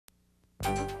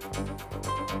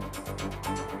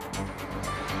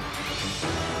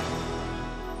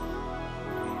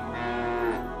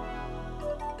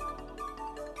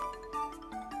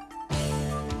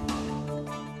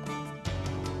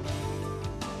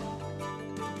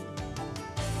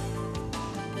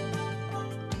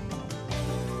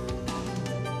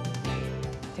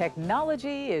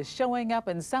is showing up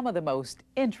in some of the most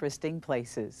interesting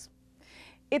places.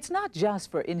 It's not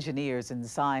just for engineers and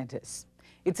scientists.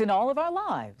 It's in all of our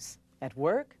lives, at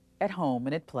work, at home,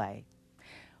 and at play.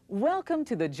 Welcome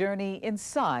to the journey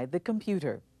inside the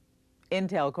computer.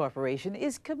 Intel Corporation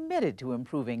is committed to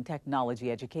improving technology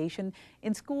education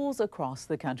in schools across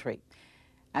the country.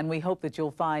 And we hope that you'll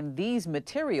find these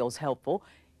materials helpful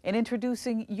in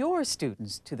introducing your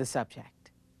students to the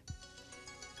subject.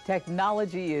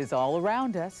 Technology is all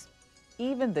around us.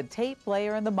 Even the tape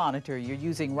player and the monitor you're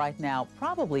using right now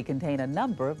probably contain a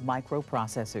number of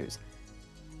microprocessors.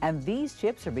 And these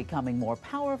chips are becoming more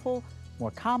powerful,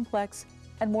 more complex,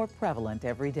 and more prevalent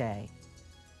every day.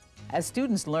 As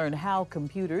students learn how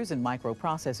computers and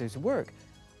microprocessors work,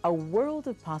 a world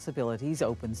of possibilities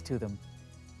opens to them.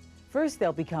 First,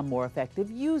 they'll become more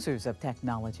effective users of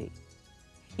technology.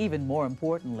 Even more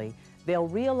importantly, they'll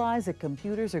realize that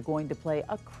computers are going to play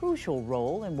a crucial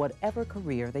role in whatever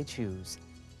career they choose.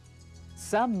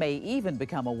 Some may even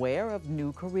become aware of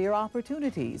new career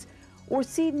opportunities or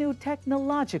see new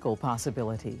technological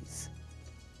possibilities.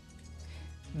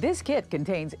 This kit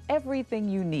contains everything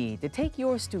you need to take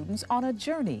your students on a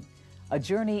journey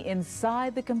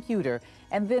inside the computer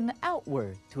and then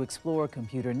outward to explore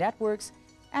computer networks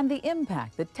and the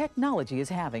impact that technology is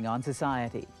having on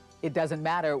society. It doesn't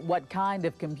matter what kind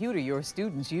of computer your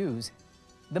students use.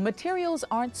 The materials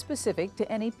aren't specific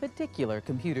to any particular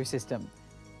computer system.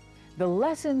 The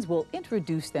lessons will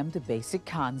introduce them to basic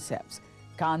concepts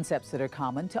that are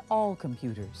common to all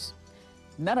computers.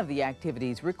 None of the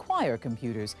activities require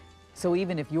computers, so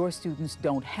even if your students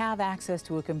don't have access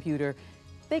to a computer,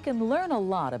 they can learn a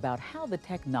lot about how the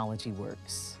technology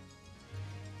works.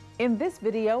 In this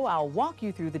video, I'll walk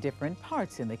you through the different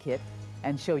parts in the kit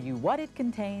and show you what it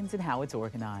contains and how it's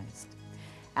organized.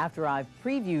 After I've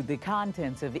previewed the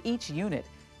contents of each unit,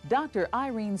 Dr.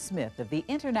 Irene Smith of the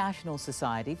International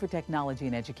Society for Technology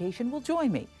and Education will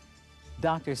join me.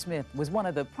 Dr. Smith was one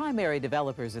of the primary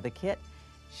developers of the kit.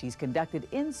 She's conducted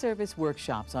in-service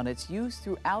workshops on its use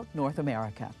throughout North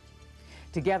America.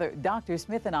 Together, Dr.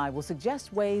 Smith and I will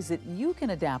suggest ways that you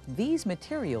can adapt these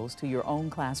materials to your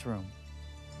own classroom.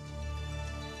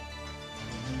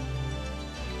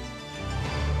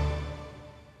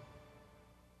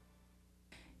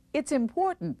 It's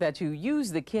important that you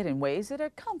use the kit in ways that are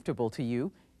comfortable to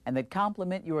you and that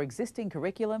complement your existing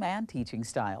curriculum and teaching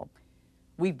style.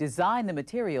 We've designed the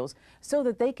materials so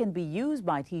that they can be used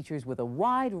by teachers with a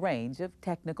wide range of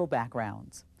technical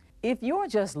backgrounds. If you're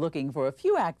just looking for a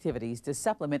few activities to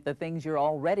supplement the things you're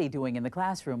already doing in the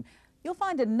classroom, you'll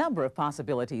find a number of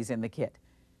possibilities in the kit.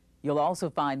 You'll also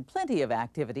find plenty of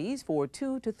activities for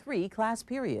 2 to 3 class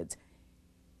periods.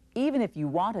 Even if you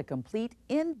want a complete,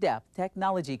 in-depth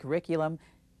technology curriculum,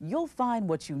 you'll find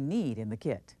what you need in the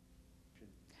kit.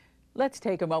 Let's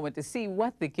take a moment to see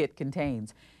what the kit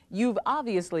contains. You've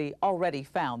obviously already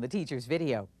found the teacher's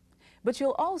video, but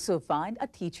you'll also find a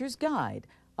teacher's guide,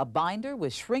 a binder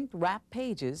with shrink-wrap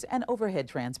pages and overhead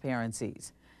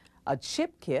transparencies, a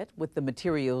chip kit with the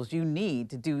materials you need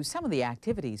to do some of the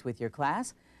activities with your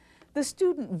class, the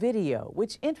student video,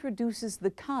 which introduces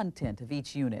the content of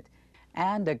each unit,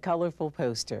 and a colorful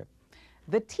poster.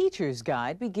 The teacher's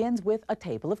guide begins with a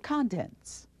table of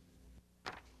contents.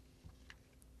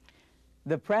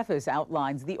 The preface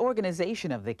outlines the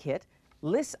organization of the kit,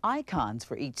 lists icons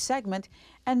for each segment,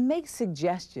 and makes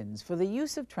suggestions for the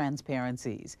use of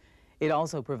transparencies. It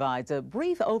also provides a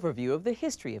brief overview of the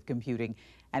history of computing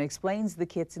and explains the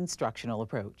kit's instructional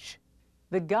approach.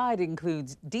 The guide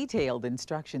includes detailed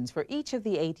instructions for each of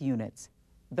the 8 units.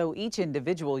 Though each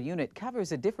individual unit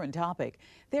covers a different topic,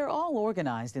 they're all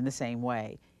organized in the same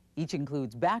way. Each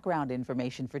includes background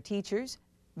information for teachers,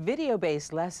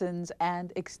 video-based lessons,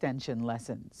 and extension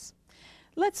lessons.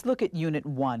 Let's look at Unit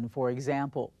 1, for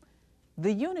example.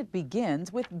 The unit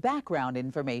begins with background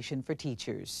information for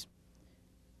teachers.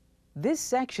 This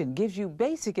section gives you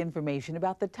basic information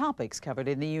about the topics covered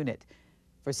in the unit.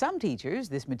 For some teachers,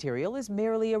 this material is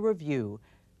merely a review.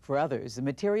 For others, the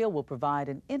material will provide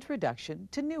an introduction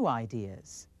to new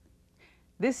ideas.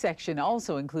 This section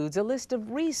also includes a list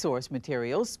of resource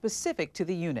materials specific to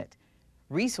the unit.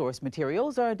 Resource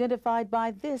materials are identified by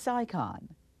this icon.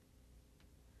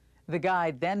 The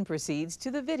guide then proceeds to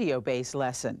the video-based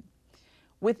lesson.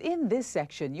 Within this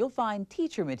section, you'll find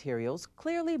teacher materials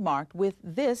clearly marked with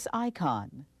this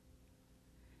icon.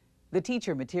 The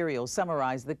teacher materials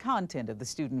summarize the content of the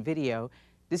student video,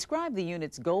 describe the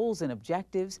unit's goals and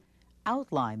objectives,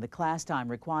 outline the class time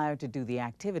required to do the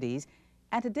activities,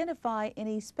 and identify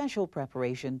any special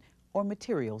preparation or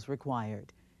materials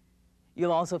required.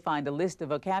 You'll also find a list of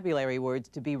vocabulary words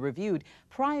to be reviewed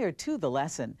prior to the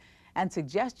lesson and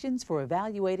suggestions for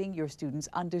evaluating your students'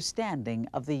 understanding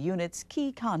of the unit's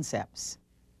key concepts.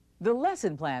 The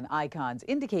lesson plan icons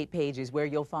indicate pages where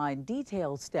you'll find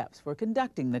detailed steps for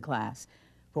conducting the class,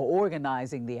 for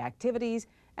organizing the activities,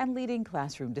 and leading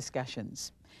classroom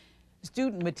discussions.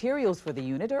 Student materials for the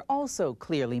unit are also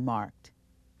clearly marked.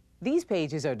 These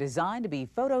pages are designed to be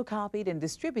photocopied and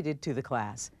distributed to the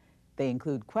class. They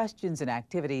include questions and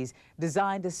activities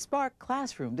designed to spark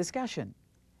classroom discussion.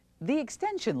 The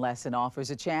extension lesson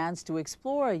offers a chance to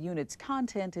explore a unit's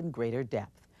content in greater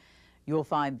depth. You'll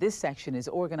find this section is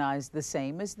organized the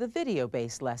same as the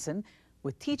video-based lesson,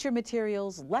 with teacher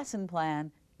materials, lesson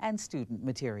plan, and student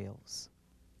materials.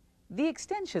 The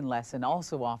extension lesson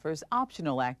also offers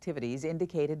optional activities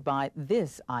indicated by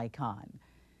this icon.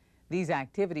 These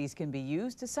activities can be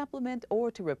used to supplement or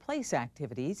to replace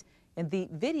activities in the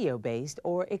video-based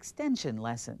or extension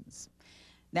lessons.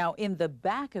 Now, in the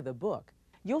back of the book,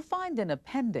 you'll find an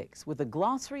appendix with a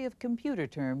glossary of computer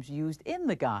terms used in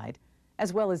the guide,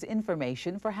 as well as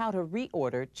information for how to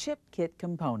reorder chip kit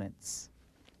components.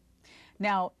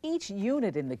 Now, each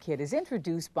unit in the kit is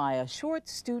introduced by a short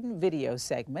student video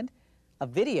segment, a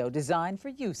video designed for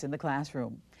use in the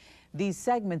classroom. These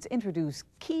segments introduce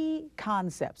key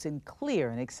concepts in clear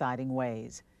and exciting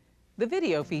ways. The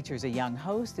video features a young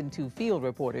host and 2 field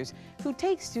reporters who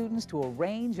take students to a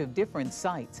range of different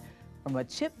sites, from a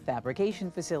chip fabrication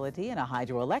facility and a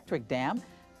hydroelectric dam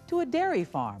to a dairy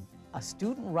farm, a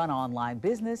student-run online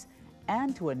business,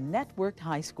 and to a networked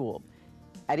high school.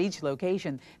 At each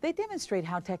location, they demonstrate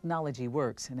how technology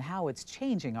works and how it's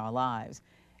changing our lives.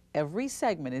 Every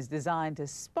segment is designed to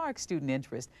spark student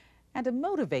interest and to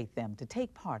motivate them to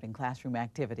take part in classroom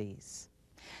activities.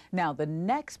 Now, the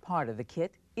next part of the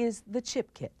kit is the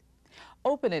chip kit.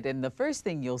 Open it and the first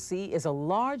thing you'll see is a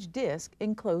large disc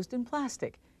enclosed in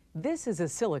plastic. This is a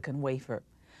silicon wafer.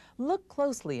 Look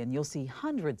closely and you'll see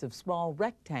hundreds of small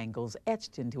rectangles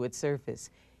etched into its surface.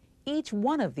 Each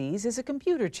one of these is a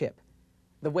computer chip.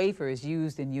 The wafer is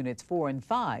used in Units 4 and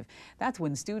 5. That's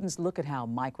when students look at how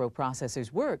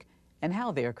microprocessors work and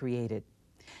how they're created.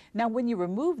 Now, when you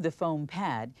remove the foam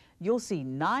pad, you'll see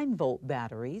 9-volt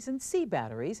batteries and C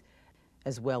batteries,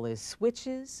 as well as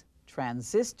switches,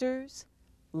 transistors,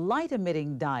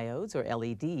 light-emitting diodes, or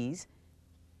LEDs,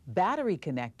 battery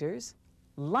connectors,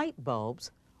 light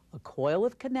bulbs, a coil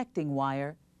of connecting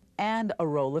wire, and a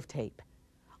roll of tape.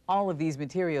 All of these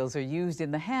materials are used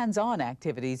in the hands-on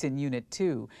activities in Unit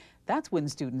 2. That's when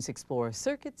students explore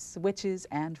circuits, switches,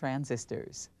 and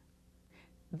transistors.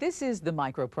 This is the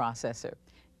microprocessor.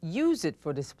 Use it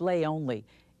for display only.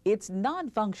 It's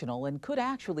non-functional and could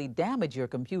actually damage your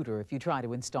computer if you try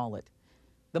to install it.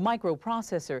 The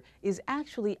microprocessor is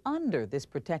actually under this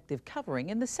protective covering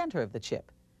in the center of the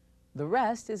chip. The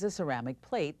rest is a ceramic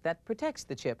plate that protects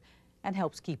the chip and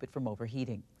helps keep it from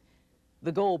overheating.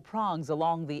 The gold prongs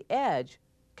along the edge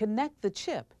connect the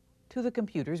chip to the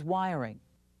computer's wiring.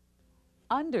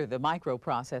 Under the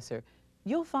microprocessor,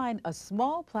 you'll find a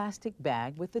small plastic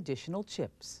bag with additional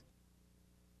chips.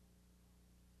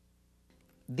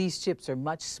 These chips are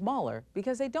much smaller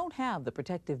because they don't have the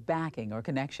protective backing or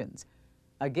connections.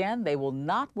 Again, they will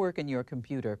not work in your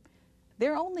computer.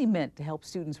 They're only meant to help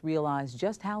students realize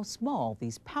just how small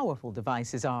these powerful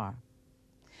devices are.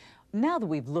 Now that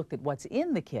we've looked at what's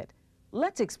in the kit,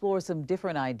 let's explore some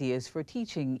different ideas for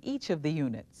teaching each of the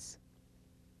units.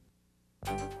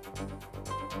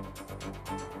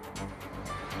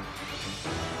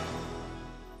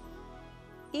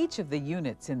 Each of the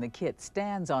units in the kit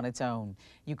stands on its own.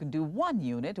 You can do one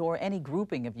unit or any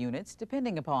grouping of units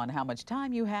depending upon how much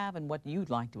time you have and what you'd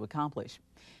like to accomplish.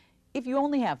 If you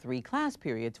only have 3 class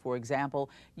periods, for example,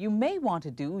 you may want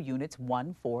to do Units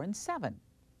 1, 4, and 7.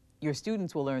 Your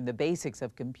students will learn the basics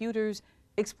of computers,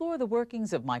 explore the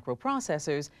workings of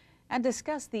microprocessors, and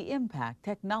discuss the impact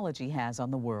technology has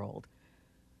on the world.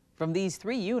 From these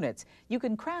 3 units, you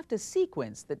can craft a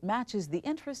sequence that matches the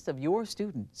interests of your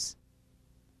students.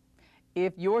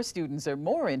 If your students are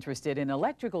more interested in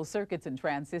electrical circuits and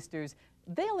transistors,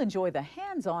 they'll enjoy the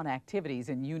hands-on activities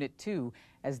in Unit 2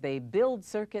 as they build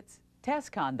circuits,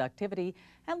 test conductivity,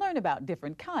 and learn about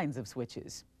different kinds of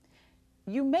switches.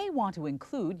 You may want to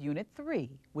include Unit 3,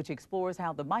 which explores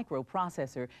how the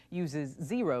microprocessor uses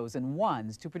zeros and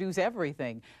ones to produce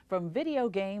everything from video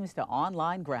games to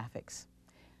online graphics.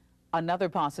 Another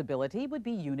possibility would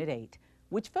be Unit 8,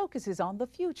 which focuses on the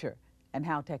future and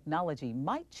how technology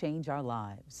might change our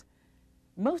lives.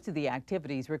 Most of the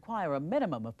activities require a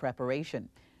minimum of preparation.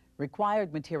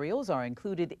 Required materials are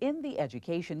included in the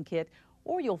education kit,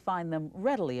 or you'll find them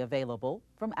readily available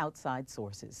from outside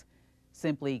sources.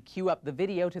 Simply cue up the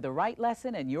video to the right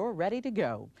lesson and you're ready to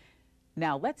go.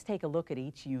 Now let's take a look at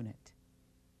each unit.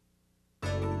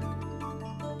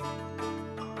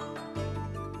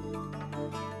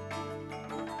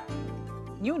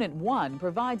 Unit 1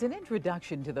 provides an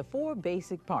introduction to the 4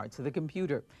 basic parts of the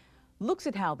computer, looks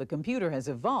at how the computer has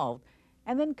evolved,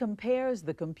 and then compares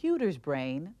the computer's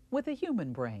brain with a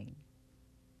human brain.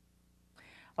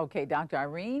 Okay, Dr.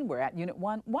 Irene, we're at Unit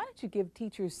 1. Why don't you give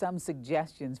teachers some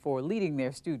suggestions for leading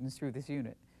their students through this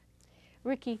unit?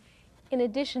 Ricky, in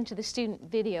addition to the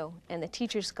student video and the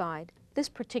teacher's guide, this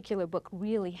particular book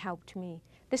really helped me.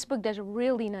 This book does a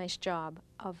really nice job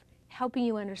of helping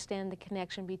you understand the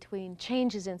connection between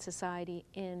changes in society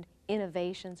and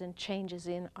innovations and changes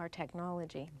in our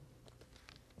technology.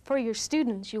 For your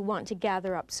students, you want to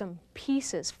gather up some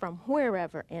pieces from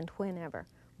wherever and whenever.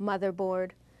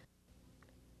 Motherboard,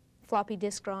 floppy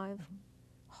disk drive,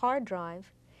 hard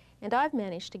drive, and I've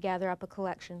managed to gather up a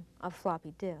collection of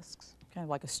floppy disks. Kind of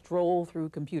like a stroll through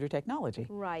computer technology.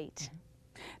 Right.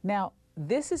 Now,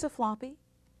 this is a floppy,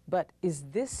 but is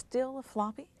this still a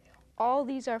floppy? All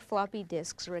these are floppy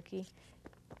disks, Ricky.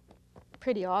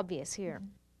 Pretty obvious here.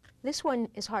 This one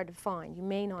is hard to find. You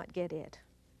may not get it.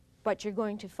 But you're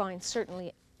going to find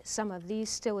certainly some of these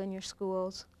still in your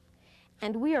schools.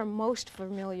 And we are most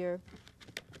familiar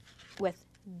with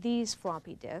these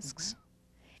floppy disks.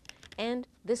 And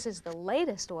this is the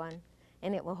latest one,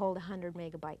 and it will hold 100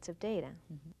 megabytes of data.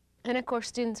 And of course,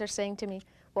 students are saying to me,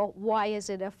 well, why is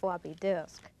it a floppy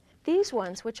disk? These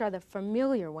ones, which are the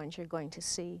familiar ones you're going to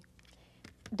see,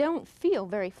 don't feel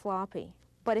very floppy.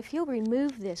 But if you'll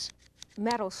remove this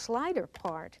metal slider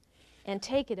part and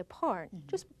take it apart,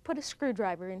 just put a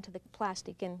screwdriver into the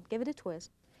plastic and give it a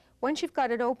twist. Once you've got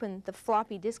it open, the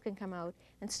floppy disk can come out,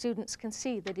 and students can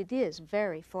see that it is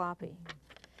very floppy.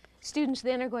 Students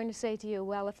then are going to say to you,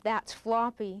 well, if that's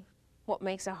floppy, what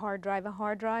makes a hard drive a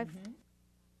hard drive?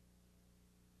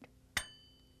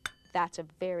 That's a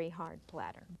very hard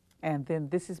platter. And then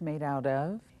this is made out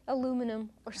of? Aluminum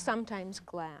or sometimes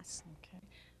glass. Okay.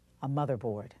 A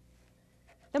motherboard.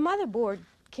 The motherboard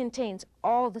contains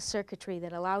all the circuitry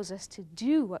that allows us to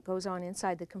do what goes on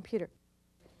inside the computer.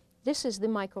 This is the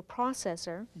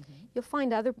microprocessor. You'll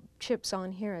find other chips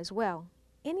on here as well.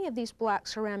 Any of these black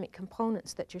ceramic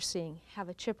components that you're seeing have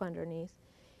a chip underneath.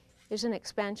 There's an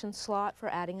expansion slot for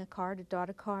adding a card, a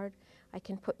data card. I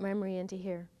can put memory into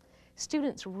here.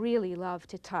 Students really love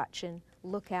to touch and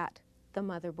look at the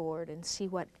motherboard and see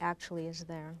what actually is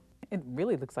there. It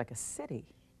really looks like a city.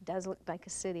 It does look like a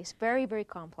city. It's very, very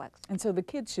complex. And so the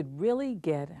kids should really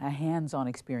get a hands-on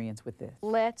experience with this.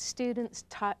 Let students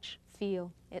touch,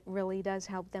 feel. It really does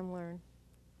help them learn.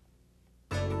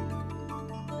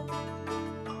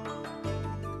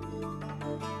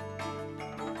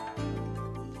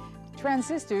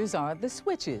 Transistors are the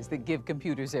switches that give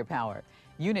computers their power.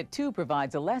 Unit 2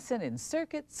 provides a lesson in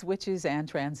circuits, switches, and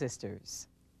transistors.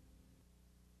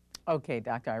 Okay,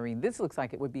 Dr. Irene, this looks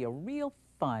like it would be a real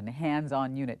fun,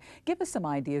 hands-on unit. Give us some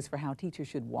ideas for how teachers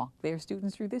should walk their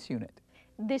students through this unit.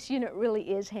 This unit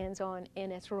really is hands-on,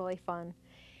 and it's really fun.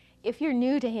 If you're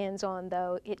new to hands-on,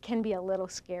 though, it can be a little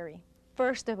scary.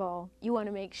 First of all, you want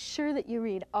to make sure that you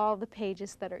read all the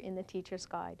pages that are in the teacher's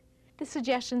guide. The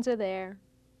suggestions are there.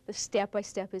 The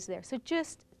step-by-step is there. So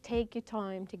just take your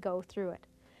time to go through it.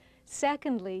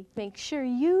 Secondly, make sure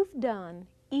you've done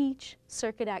each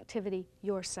circuit activity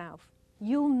yourself.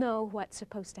 You'll know what's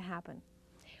supposed to happen.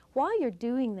 While you're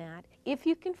doing that, if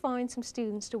you can find some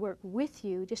students to work with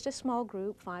you, just a small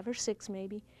group, 5 or 6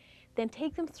 maybe, then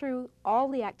take them through all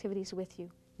the activities with you.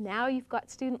 Now you've got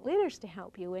student leaders to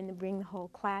help you and to bring the whole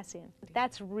class in.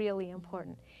 That's really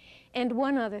important. And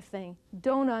one other thing,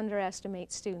 don't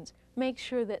underestimate students. Make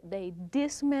sure that they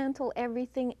dismantle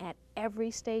everything at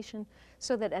every station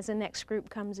so that as the next group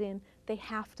comes in, they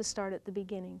have to start at the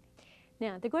beginning.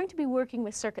 Now, they're going to be working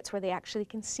with circuits where they actually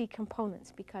can see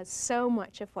components because so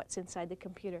much of what's inside the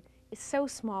computer is so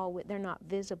small they're not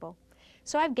visible.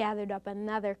 So I've gathered up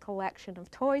another collection of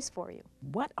toys for you.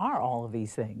 What are all of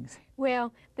these things?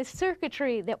 Well, the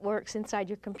circuitry that works inside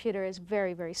your computer is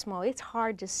very, very small. It's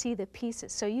hard to see the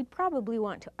pieces, so you'd probably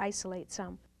want to isolate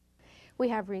some. We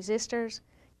have resistors,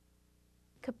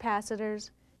 capacitors,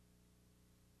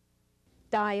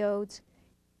 diodes.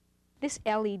 This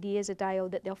LED is a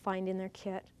diode that they'll find in their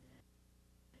kit.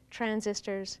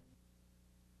 Transistors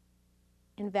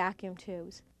and vacuum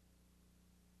tubes.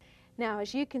 Now,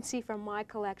 as you can see from my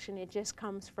collection, it just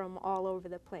comes from all over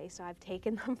the place. I've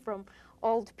taken them from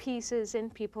old pieces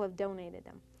and people have donated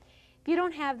them. If you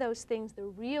don't have those things, the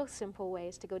real simple way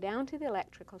is to go down to the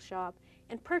electrical shop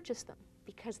and purchase them,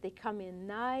 because they come in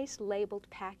nice labeled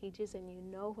packages and you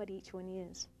know what each one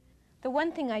is. The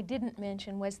one thing I didn't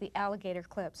mention was the alligator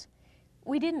clips.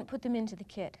 We didn't put them into the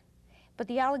kit, but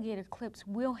the alligator clips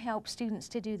will help students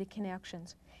to do the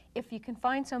connections. If you can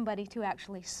find somebody to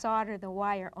actually solder the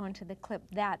wire onto the clip,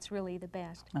 that's really the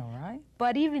best. All right.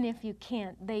 But even if you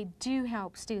can't, they do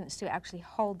help students to actually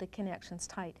hold the connections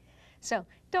tight. So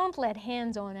don't let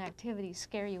hands-on activities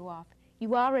scare you off.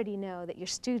 You already know that your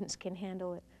students can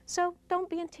handle it. So don't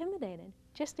be intimidated.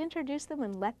 Just introduce them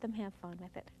and let them have fun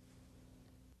with it.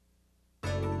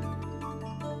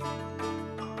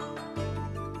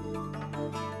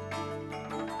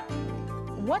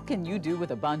 What can you do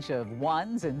with a bunch of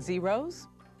ones and zeros?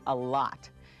 A lot.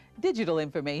 Digital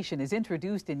information is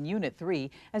introduced in Unit 3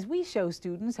 as we show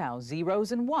students how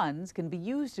zeros and ones can be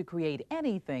used to create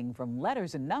anything from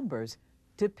letters and numbers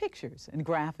to pictures and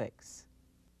graphics.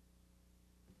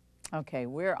 Okay,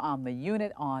 we're on the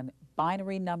unit on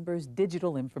binary numbers,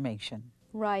 digital information.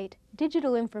 Right.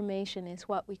 Digital information is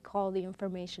what we call the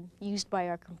information used by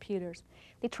our computers.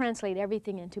 They translate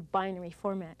everything into binary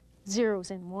format,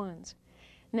 zeros and ones.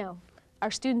 Now,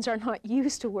 our students are not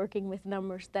used to working with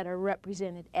numbers that are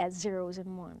represented as zeros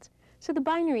and ones. So the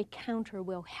binary counter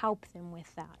will help them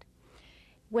with that.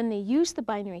 When they use the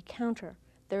binary counter,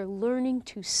 they're learning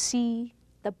to see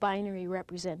the binary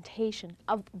representation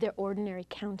of their ordinary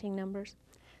counting numbers.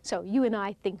 So you and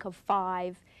I think of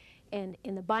 5, and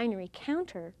in the binary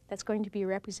counter, that's going to be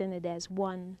represented as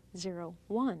 1, 0,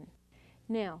 1.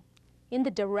 Now, in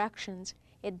the directions,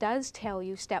 it does tell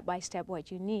you step by step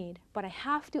what you need, but I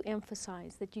have to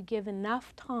emphasize that you give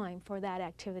enough time for that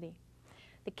activity.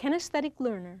 The kinesthetic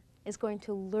learner is going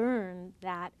to learn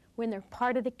that when they're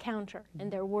part of the counter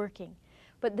and they're working,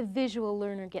 but the visual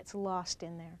learner gets lost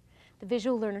in there. The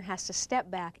visual learner has to step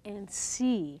back and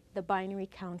see the binary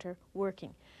counter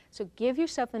working. So give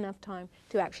yourself enough time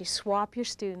to actually swap your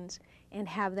students and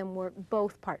have them work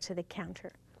both parts of the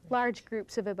counter. Large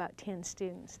groups of about 10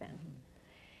 students then.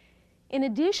 In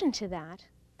addition to that,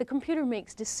 the computer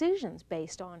makes decisions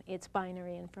based on its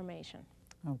binary information.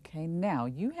 Okay, now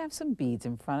you have some beads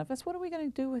in front of us. What are we going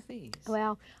to do with these?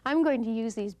 Well, I'm going to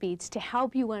use these beads to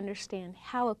help you understand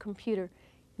how a computer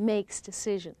makes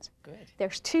decisions. Good.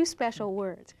 There's 2 special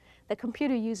words. The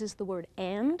computer uses the word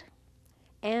and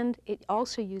it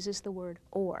also uses the word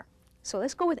or. So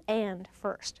let's go with and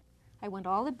first. I want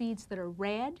all the beads that are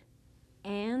red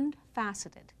and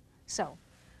faceted. So,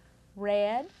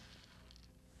 red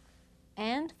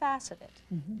and faceted.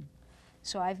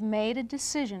 So I've made a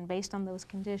decision based on those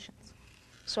conditions.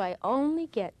 So I only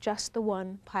get just the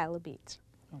one pile of beads.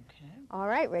 Okay. All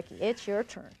right, Ricky, it's your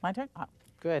turn. My turn? Oh,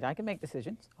 good, I can make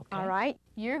decisions. Okay. All right,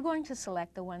 you're going to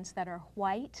select the ones that are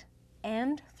white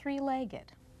and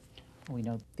 3-legged. We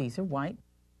know these are white,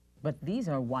 but these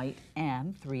are white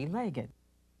and 3-legged.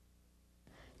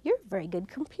 You're a very good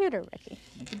computer, Ricky.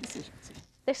 Make a decision. See.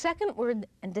 The second word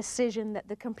and decision that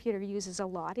the computer uses a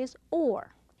lot is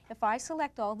or. If I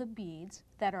select all the beads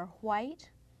that are white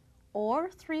or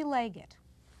 3-legged,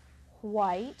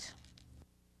 white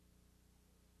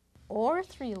or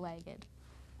 3-legged,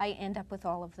 I end up with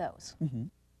all of those.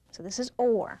 So this is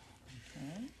or.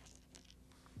 Okay.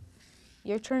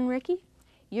 Your turn, Ricky.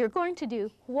 You're going to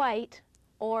do white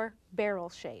or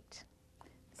barrel-shaped.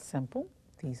 Simple.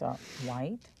 These are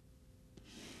white.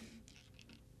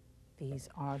 These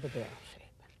are the barrel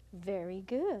shape. Very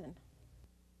good.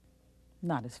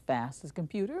 Not as fast as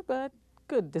computer, but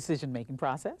good decision-making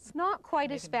process. Not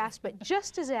quite as fast, but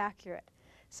just as accurate.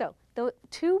 So the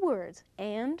 2 words,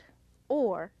 and,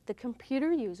 or, the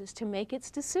computer uses to make its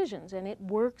decisions, and it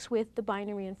works with the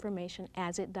binary information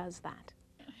as it does that.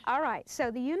 All right,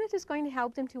 so the unit is going to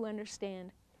help them to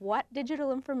understand what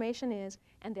digital information is,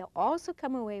 and they'll also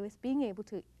come away with being able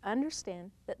to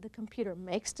understand that the computer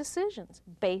makes decisions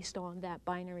based on that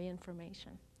binary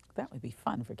information. That would be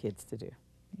fun for kids to do.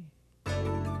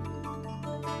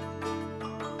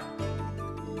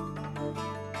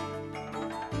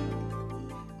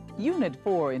 Unit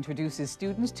 4 introduces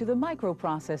students to the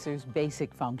microprocessor's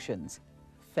basic functions: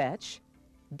 fetch,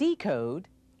 decode,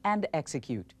 and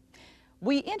execute.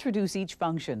 We introduce each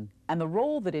function and the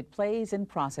role that it plays in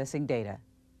processing data.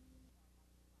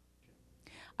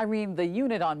 Irene, the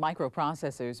unit on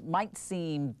microprocessors might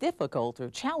seem difficult or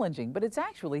challenging, but it's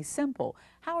actually simple.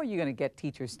 How are you going to get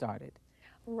teachers started?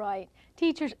 Right.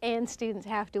 Teachers and students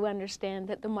have to understand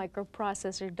that the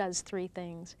microprocessor does three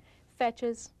things: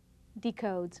 fetches,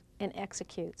 decodes, and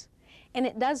executes. And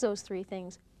it does those three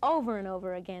things over and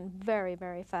over again very,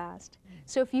 very fast.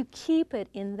 So if you keep it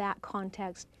in that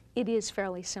context, it is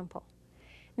fairly simple.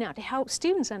 Now, to help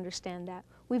students understand that,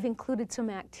 we've included some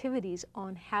activities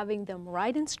on having them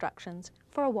write instructions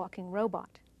for a walking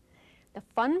robot. The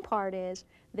fun part is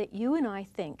that you and I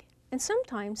think, and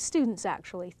sometimes students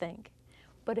actually think,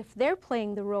 but if they're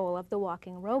playing the role of the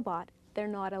walking robot, they're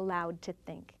not allowed to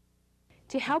think.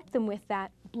 To help them with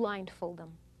that, blindfold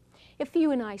them. If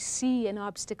you and I see an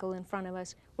obstacle in front of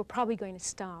us, we're probably going to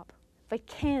stop. If I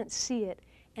can't see it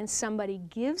and somebody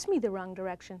gives me the wrong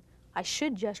direction, I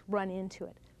should just run into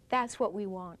it. That's what we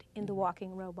want in the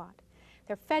walking robot.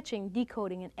 They're fetching,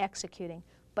 decoding, and executing,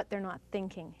 but they're not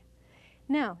thinking.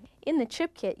 Now, in the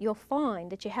chip kit, you'll find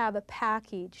that you have a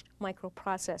packaged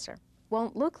microprocessor.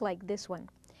 Won't look like this one.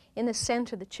 In the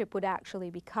center, the chip would actually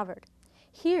be covered.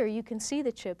 Here, you can see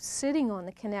the chip sitting on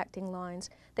the connecting lines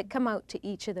that come out to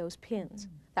each of those pins.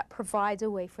 That provides a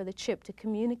way for the chip to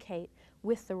communicate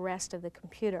with the rest of the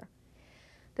computer.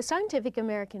 The Scientific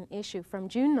American issue from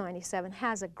June '97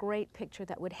 has a great picture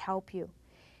that would help you.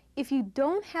 If you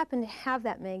don't happen to have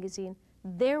that magazine,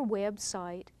 their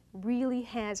website really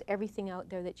has everything out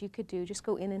there that you could do. Just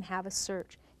go in and have a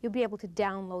search. You'll be able to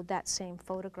download that same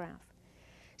photograph.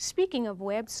 Speaking of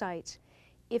websites,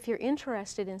 if you're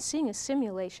interested in seeing a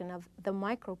simulation of the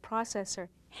microprocessor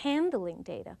handling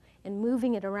data and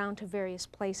moving it around to various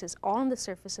places on the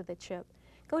surface of the chip,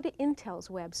 go to Intel's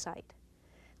website.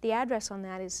 The address on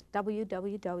that is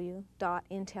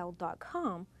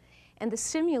www.intel.com, and the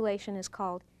simulation is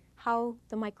called How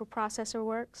the Microprocessor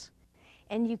Works.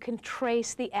 And you can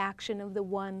trace the action of the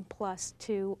 1 +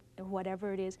 2, or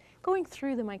whatever it is, going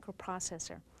through the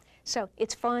microprocessor. So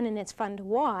it's fun, and it's fun to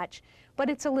watch, but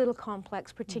it's a little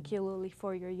complex, particularly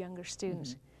for your younger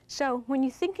students. So when you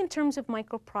think in terms of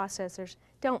microprocessors,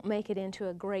 don't make it into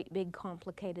a great big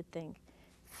complicated thing.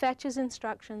 Fetches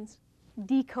instructions,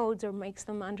 decodes or makes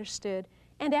them understood,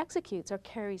 and executes or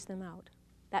carries them out.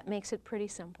 That makes it pretty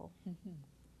simple.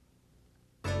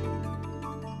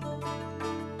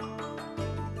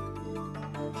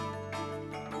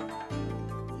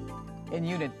 In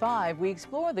Unit 5, we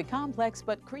explore the complex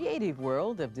but creative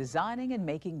world of designing and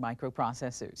making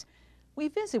microprocessors. We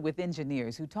visit with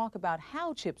engineers who talk about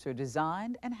how chips are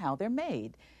designed and how they're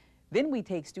made. Then we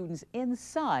take students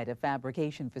inside a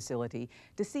fabrication facility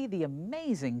to see the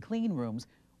amazing clean rooms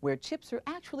where chips are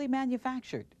actually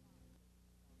manufactured.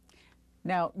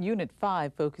 Now, Unit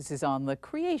 5 focuses on the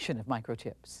creation of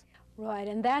microchips. Right,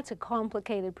 and that's a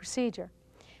complicated procedure.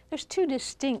 There's two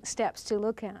distinct steps to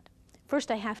look at.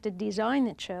 First, I have to design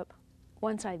the chip.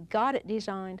 Once I've got it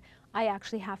designed, I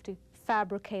actually have to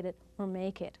fabricate it or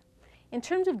make it. In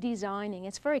terms of designing,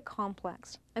 it's very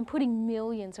complex. I'm putting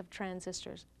millions of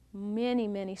transistors, many,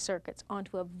 many circuits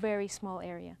onto a very small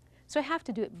area. So I have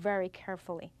to do it very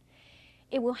carefully.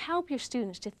 It will help your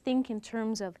students to think in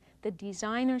terms of the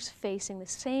designers facing the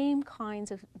same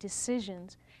kinds of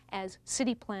decisions as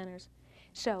city planners.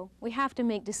 So we have to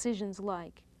make decisions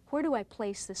like, where do I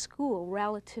place the school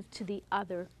relative to the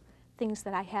other things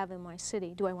that I have in my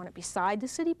city? Do I want it beside the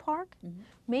city park?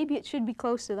 Maybe it should be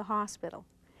close to the hospital.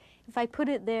 If I put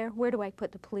it there, where do I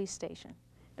put the police station?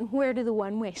 And where do the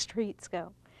one-way streets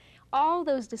go? All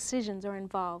those decisions are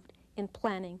involved in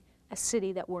planning a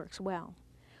city that works well.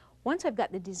 Once I've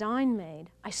got the design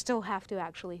made, I still have to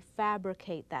actually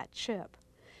fabricate that chip.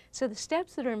 So the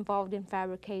steps that are involved in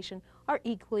fabrication are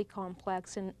equally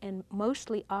complex and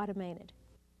mostly automated.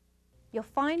 You'll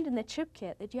find in the chip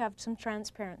kit that you have some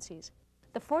transparencies.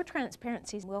 The 4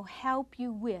 transparencies will help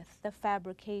you with the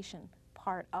fabrication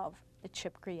part of the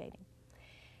chip creating.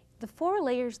 The 4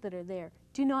 layers that are there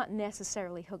do not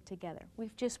necessarily hook together.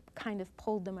 We've just kind of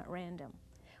pulled them at random.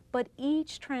 But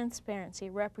each transparency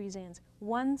represents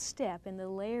one step in the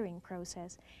layering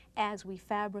process as we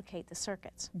fabricate the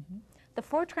circuits. The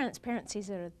 4 transparencies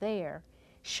that are there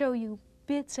show you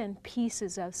bits and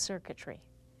pieces of circuitry.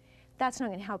 That's not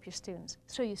going to help your students.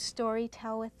 So you story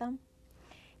tell with them.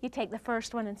 You take the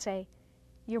first one and say,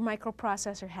 your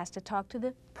microprocessor has to talk to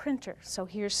the printer, so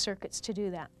here's circuits to do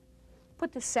that.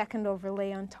 Put the second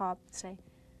overlay on top and say,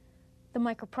 the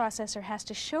microprocessor has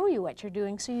to show you what you're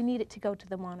doing, so you need it to go to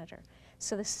the monitor.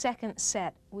 So the second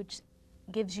set, which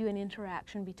gives you an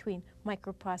interaction between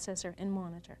microprocessor and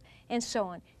monitor, and so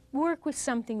on. Work with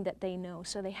something that they know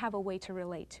so they have a way to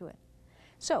relate to it.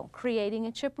 So creating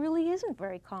a chip really isn't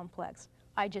very complex.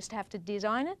 I just have to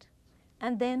design it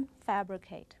and then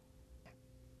fabricate.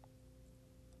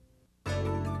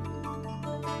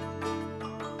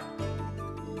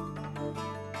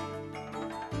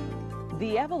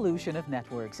 The evolution of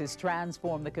networks has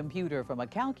transformed the computer from a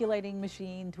calculating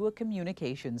machine to a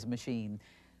communications machine.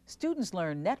 Students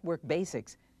learn network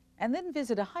basics and then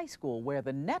visit a high school where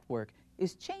the network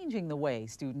is changing the way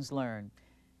students learn.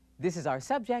 This is our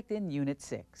subject in Unit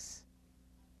 6.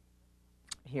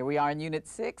 Here we are in Unit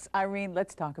 6. Irene,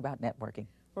 let's talk about networking.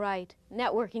 Right.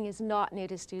 Networking is not new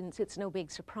to students. It's no big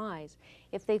surprise.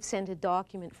 If they've sent a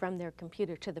document from their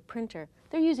computer to the printer,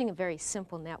 they're using a very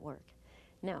simple network.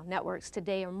 Now, networks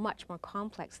today are much more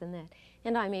complex than that,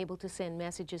 and I'm able to send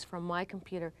messages from my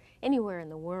computer anywhere in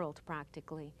the world,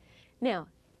 practically. Now,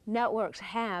 networks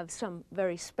have some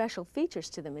very special features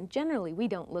to them, and generally we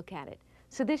don't look at it.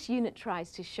 So this unit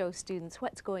tries to show students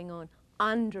what's going on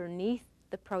underneath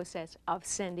the process of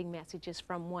sending messages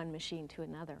from one machine to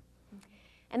another.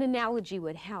 An analogy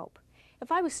would help.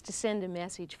 If I was to send a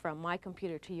message from my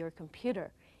computer to your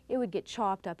computer, it would get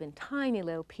chopped up in tiny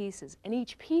little pieces, and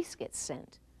each piece gets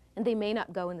sent. And they may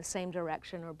not go in the same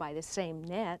direction or by the same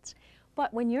nets,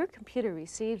 but when your computer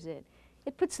receives it,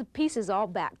 it puts the pieces all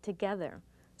back together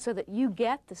so that you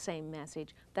get the same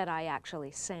message that I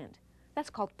actually sent. That's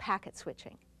called packet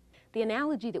switching. The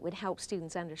analogy that would help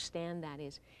students understand that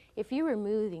is, if you were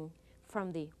moving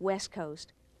from the West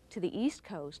Coast to the East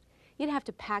Coast, you'd have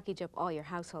to package up all your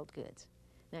household goods.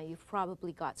 Now, you've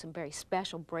probably got some very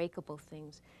special breakable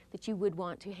things that you would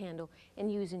want to handle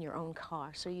and use in your own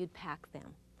car, so you'd pack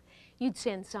them. You'd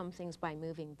send some things by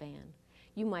moving van.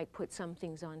 You might put some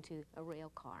things onto a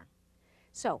rail car.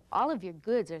 So all of your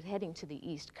goods are heading to the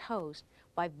East Coast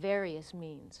by various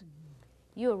means.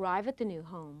 You arrive at the new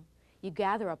home, you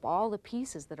gather up all the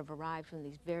pieces that have arrived from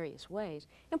these various ways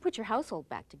and put your household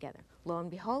back together. Lo and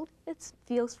behold, it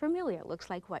feels familiar. It looks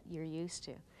like what you're used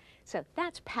to. So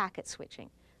that's packet switching.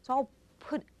 It's all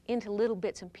put into little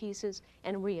bits and pieces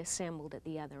and reassembled at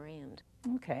the other end.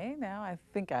 Okay, now I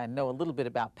think I know a little bit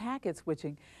about packet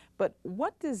switching, but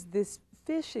what does this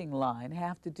fishing line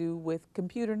have to do with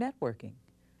computer networking?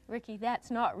 Ricky,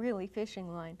 that's not really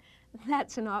fishing line.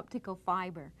 That's an optical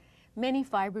fiber. Many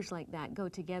fibers like that go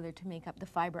together to make up the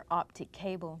fiber optic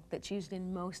cable that's used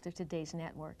in most of today's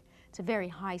network. It's a very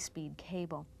high-speed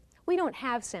cable. We don't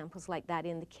have samples like that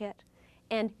in the kit,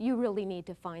 and you really need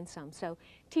to find some. So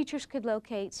teachers could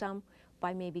locate some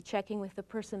by maybe checking with the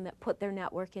person that put their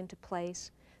network into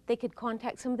place. They could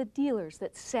contact some of the dealers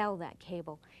that sell that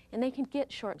cable, and they can get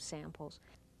short samples.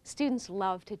 Students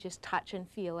love to just touch and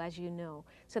feel, as you know,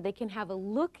 so they can have a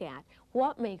look at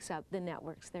what makes up the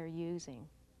networks they're using.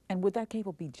 And would that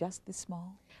cable be just this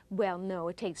small? Well, no,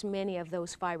 it takes many of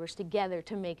those fibers together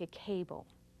to make a cable.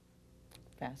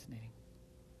 Fascinating.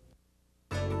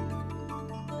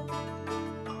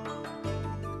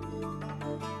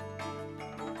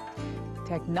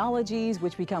 Technologies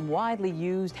which become widely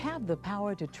used have the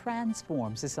power to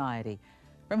transform society.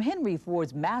 From Henry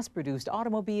Ford's mass-produced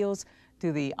automobiles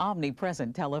to the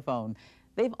omnipresent telephone,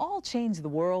 they've all changed the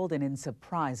world and in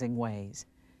surprising ways.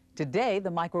 Today, the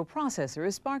microprocessor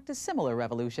has sparked a similar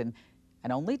revolution,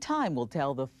 and only time will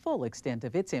tell the full extent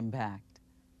of its impact.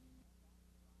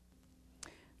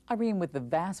 Irene, with the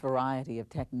vast variety of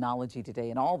technology today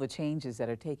and all the changes that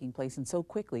are taking place and so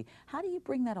quickly, how do you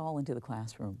bring that all into the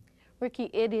classroom? Ricky,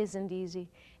 it isn't easy,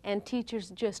 and teachers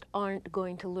just aren't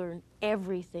going to learn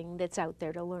everything that's out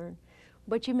there to learn.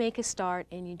 But you make a start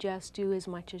and you just do as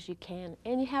much as you can,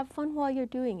 and you have fun while you're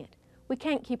doing it. We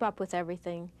can't keep up with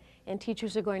everything, and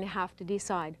teachers are going to have to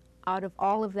decide, out of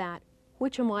all of that,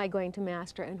 which am I going to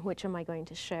master and which am I going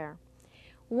to share?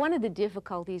 One of the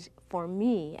difficulties for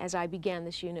me as I began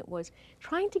this unit was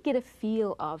trying to get a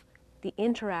feel of the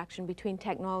interaction between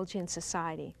technology and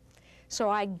society. So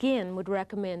I again would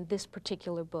recommend this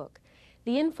particular book.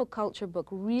 The Infoculture book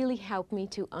really helped me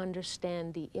to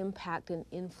understand the impact and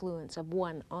influence of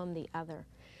one on the other.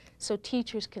 So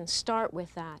teachers can start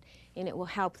with that, and it will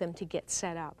help them to get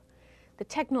set up. The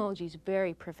technology is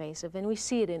very pervasive, and we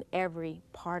see it in every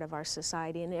part of our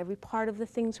society and every part of the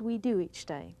things we do each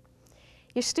day.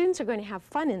 Your students are going to have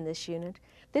fun in this unit.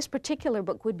 This particular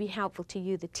book would be helpful to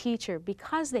you, the teacher,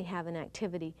 because they have an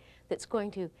activity that's going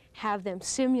to have them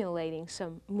simulating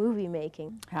some movie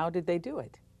making. How did they do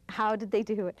it? How did they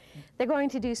do it? They're going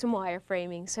to do some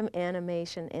wireframing, some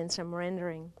animation, and some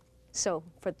rendering. So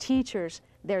for teachers,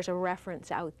 there's a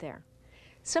reference out there.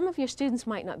 Some of your students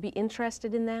might not be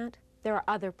interested in that. There are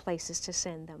other places to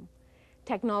send them.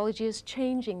 Technology is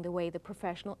changing the way the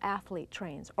professional athlete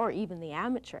trains, or even the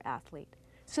amateur athlete.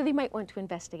 So they might want to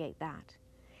investigate that.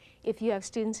 If you have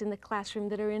students in the classroom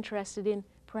that are interested in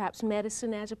perhaps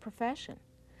medicine as a profession,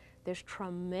 there's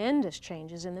tremendous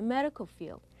changes in the medical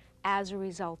field as a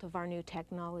result of our new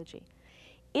technology.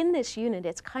 In this unit,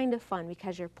 it's kind of fun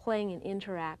because you're playing an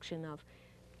interaction of,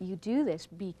 you do this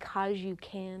because you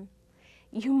can.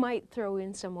 You might throw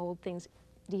in some old things.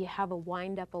 Do you have a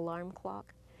wind-up alarm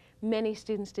clock? Many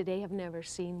students today have never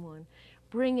seen one.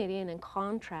 Bring it in and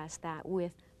contrast that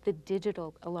with the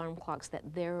digital alarm clocks that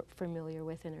they're familiar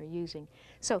with and are using.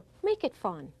 So make it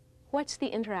fun. What's the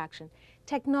interaction?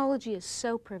 Technology is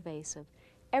so pervasive.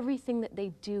 Everything that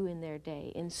they do in their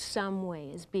day in some way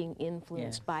is being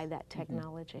influenced by that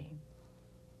technology.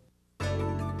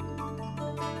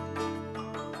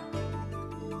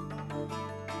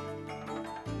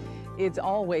 It's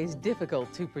always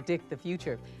difficult to predict the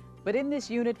future, but in this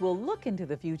unit we'll look into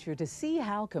the future to see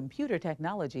how computer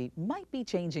technology might be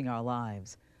changing our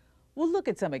lives. We'll look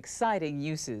at some exciting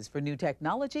uses for new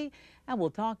technology, and we'll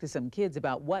talk to some kids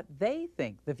about what they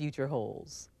think the future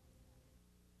holds.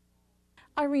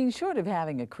 Irene, short of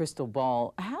having a crystal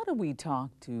ball, how do we talk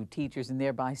to teachers and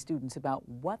thereby students about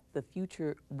what the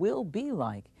future will be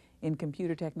like in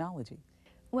computer technology?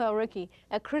 Well, Ricky,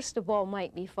 a crystal ball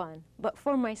might be fun, but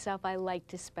for myself, I like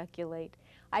to speculate.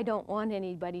 I don't want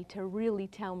anybody to really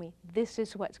tell me this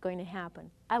is what's going to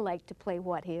happen. I like to play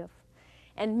what if,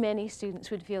 and many students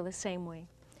would feel the same way.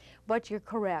 But you're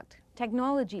correct.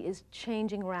 Technology is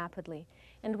changing rapidly,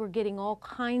 and we're getting all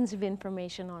kinds of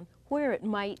information on where it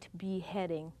might be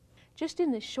heading. Just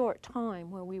in the short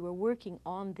time where we were working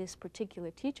on this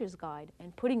particular teacher's guide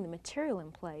and putting the material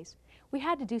in place, we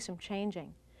had to do some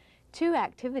changing. Two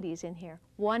activities in here.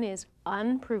 One is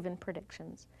unproven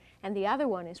predictions, and the other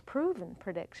one is proven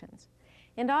predictions.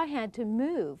 And I had to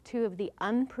move two of the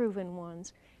unproven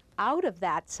ones out of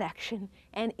that section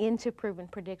and into proven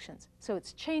predictions. So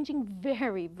it's changing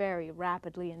very, very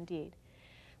rapidly indeed.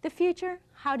 The future,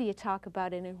 how do you talk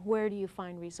about it and where do you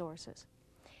find resources?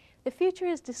 The future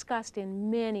is discussed in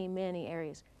many, many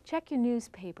areas. Check your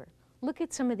newspaper. Look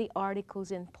at some of the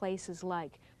articles in places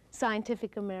like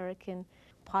Scientific American,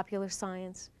 Popular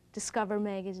Science, Discover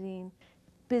Magazine,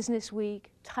 Business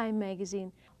Week, Time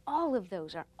Magazine. All of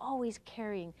those are always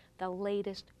carrying the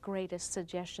latest, greatest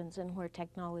suggestions and where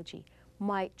technology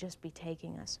might just be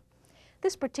taking us.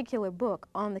 This particular book,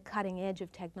 On the Cutting Edge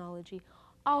of Technology,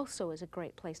 also is a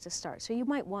great place to start. So you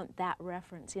might want that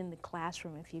reference in the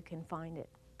classroom if you can find it.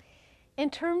 In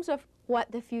terms of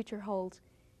what the future holds,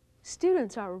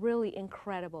 students are really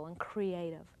incredible and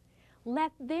creative.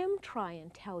 Let them try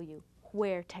and tell you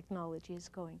where technology is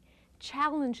going.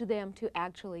 Challenge them to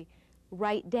actually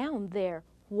write down their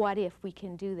what if we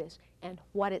can do this and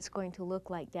what it's going to look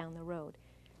like down the road.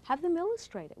 Have them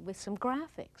illustrate it with some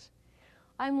graphics.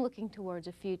 I'm looking towards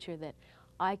a future that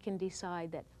I can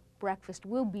decide that breakfast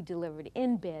will be delivered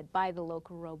in bed by the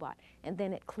local robot, and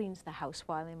then it cleans the house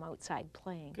while I'm outside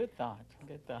playing. Good thought,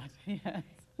 yes.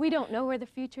 We don't know where the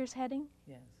future is heading,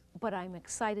 Yes. but I'm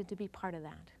excited to be part of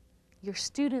that. Your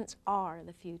students are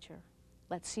the future.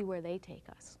 Let's see where they take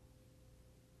us.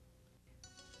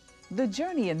 The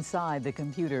journey inside the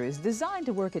computer is designed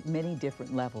to work at many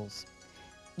different levels.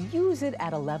 Use it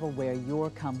at a level where you're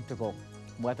comfortable,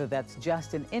 whether that's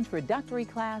just an introductory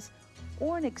class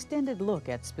or an extended look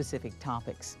at specific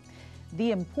topics.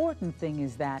 The important thing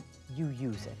is that you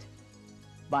use it.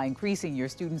 By increasing your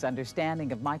students'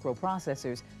 understanding of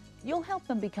microprocessors, you'll help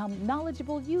them become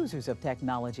knowledgeable users of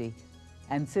technology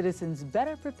and citizens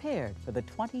better prepared for the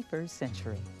 21st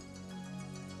century.